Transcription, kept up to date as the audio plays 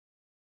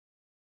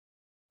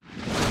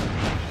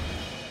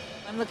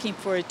I'm looking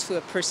forward to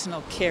a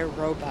personal care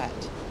robot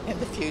in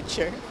the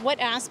future.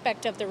 What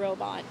aspect of the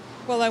robot?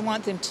 Well, I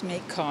want them to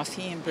make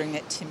coffee and bring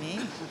it to me.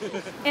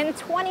 In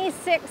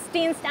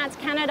 2016, Stats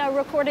Canada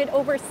recorded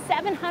over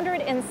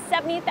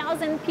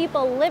 770,000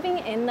 people living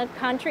in the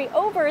country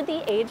over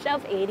the age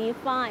of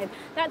 85.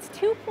 That's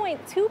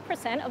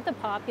 2.2% of the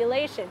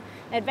population.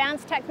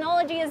 Advanced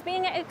technology is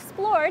being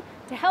explored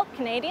to help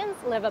Canadians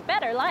live a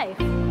better life.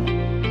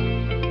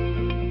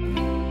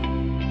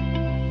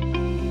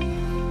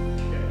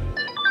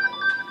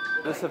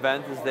 This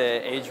event is the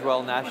Age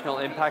Well National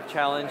Impact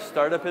Challenge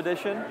Startup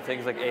Edition.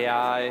 Things like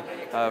AI,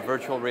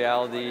 virtual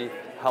reality,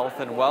 health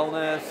and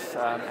wellness,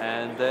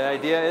 and the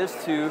idea is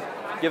to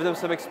give them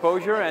some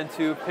exposure and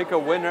to pick a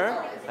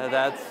winner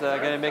that's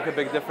going to make a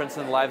big difference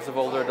in the lives of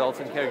older adults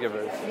and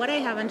caregivers. What I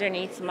have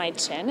underneath my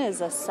chin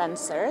is a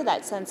sensor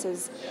that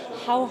senses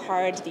how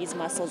hard these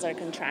muscles are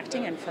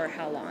contracting and for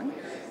how long.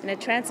 And it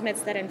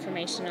transmits that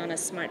information on a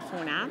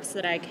smartphone app so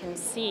that I can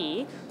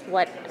see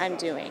what I'm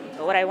doing.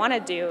 But what I want to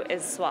do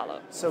is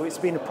swallow. So it's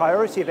been a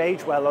priority of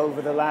AgeWell over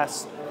the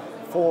last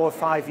 4 or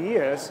 5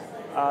 years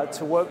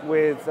to work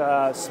with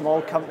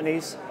small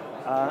companies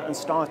and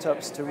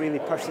startups to really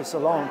push this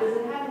along. Does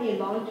it have any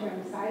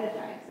long-term side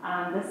effects?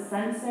 The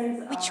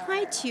sensors We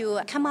try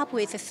to come up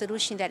with a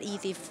solution that's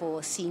easy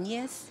for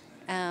seniors.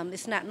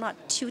 It's not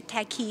too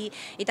techy.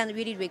 It doesn't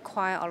really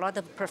require a lot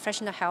of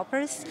professional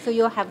helpers. So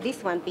you'll have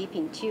this one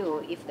beeping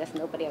too if there's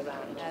nobody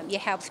around.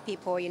 It helps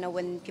people,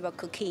 when people are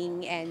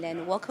cooking and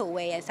then walk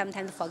away and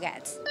sometimes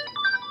forget.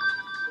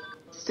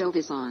 Stove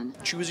is on.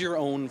 Choose your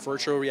own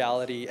virtual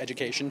reality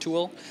education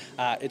tool.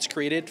 It's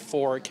created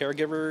for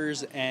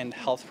caregivers and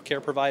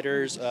healthcare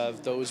providers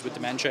of those with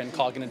dementia and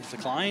cognitive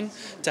decline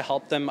to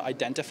help them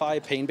identify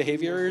pain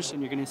behaviors.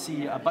 And you're going to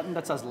see a button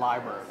that says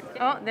library.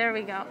 Oh, there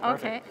we go.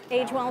 Okay.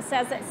 AgeWell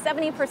says that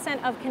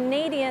 70% of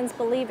Canadians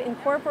believe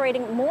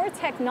incorporating more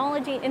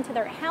technology into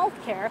their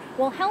health care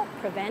will help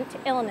prevent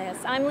illness.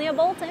 I'm Leah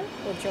Bolton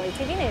with Joy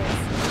TV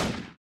News.